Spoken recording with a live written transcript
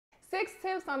6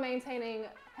 tips on maintaining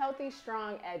healthy,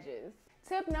 strong edges.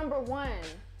 Tip number 1,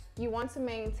 you want to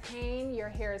maintain your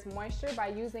hair's moisture by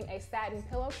using a satin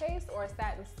pillowcase or a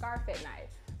satin scarf at night.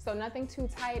 So nothing too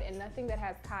tight and nothing that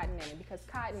has cotton in it, because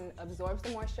cotton absorbs the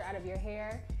moisture out of your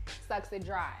hair, sucks it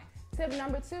dry. Tip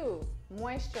number 2,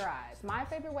 moisturize. My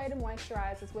favorite way to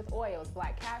moisturize is with oils.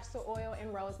 Black castor oil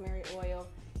and rosemary oil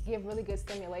give really good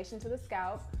stimulation to the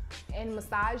scalp. And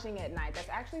massaging at night, that's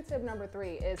actually tip number 3,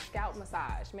 is scalp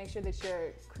massage. Make sure that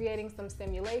you're creating some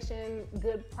stimulation,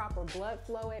 good proper blood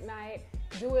flow at night.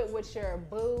 Do it with your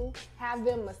boo. Have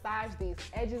them massage these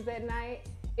edges at night.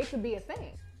 It could be a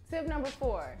thing. Tip number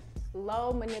 4,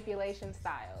 low manipulation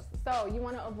styles. So you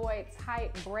want to avoid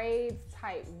tight braids,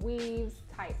 tight weaves,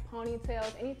 tight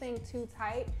ponytails. Anything too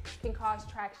tight can cause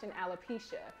traction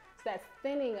alopecia. So that's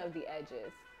thinning of the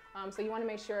edges. So you want to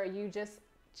make sure you just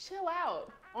chill out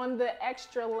on the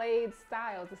extra laid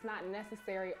styles. It's not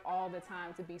necessary all the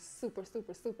time to be super,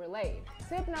 super, super laid.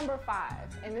 Tip number 5,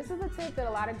 and this is a tip that a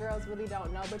lot of girls really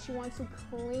don't know, but you want to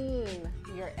clean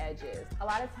your edges. A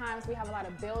lot of times we have a lot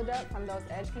of buildup from those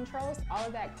edge controls. All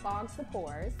of that clogs the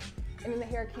pores, and then the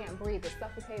hair can't breathe. It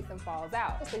suffocates and falls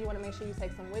out. So you want to make sure you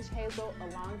take some witch hazel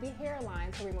along the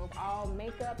hairline to remove all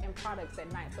makeup and products at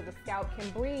night so the scalp can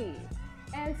breathe.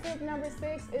 And tip number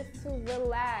 6 is to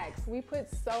relax. We put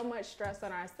so much stress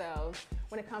on ourselves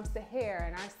when it comes to hair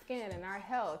and our skin and our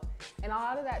health. And a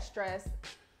lot of that stress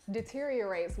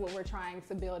deteriorates what we're trying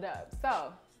to build up.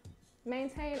 So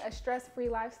maintain a stress-free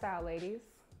lifestyle, ladies.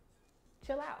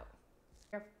 Chill out.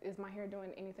 Is my hair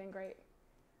doing anything great?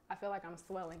 I feel like I'm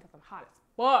swelling because I'm hot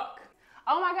as fuck.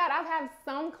 Oh my God, I've had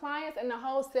some clients and the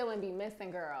whole ceiling be missing,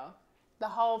 girl. The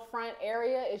whole front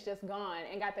area is just gone,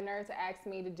 and got the nerve to ask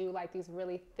me to do like these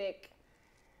really thick,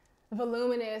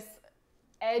 voluminous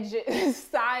edge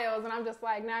styles, and I'm just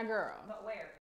like, nah, girl. But where?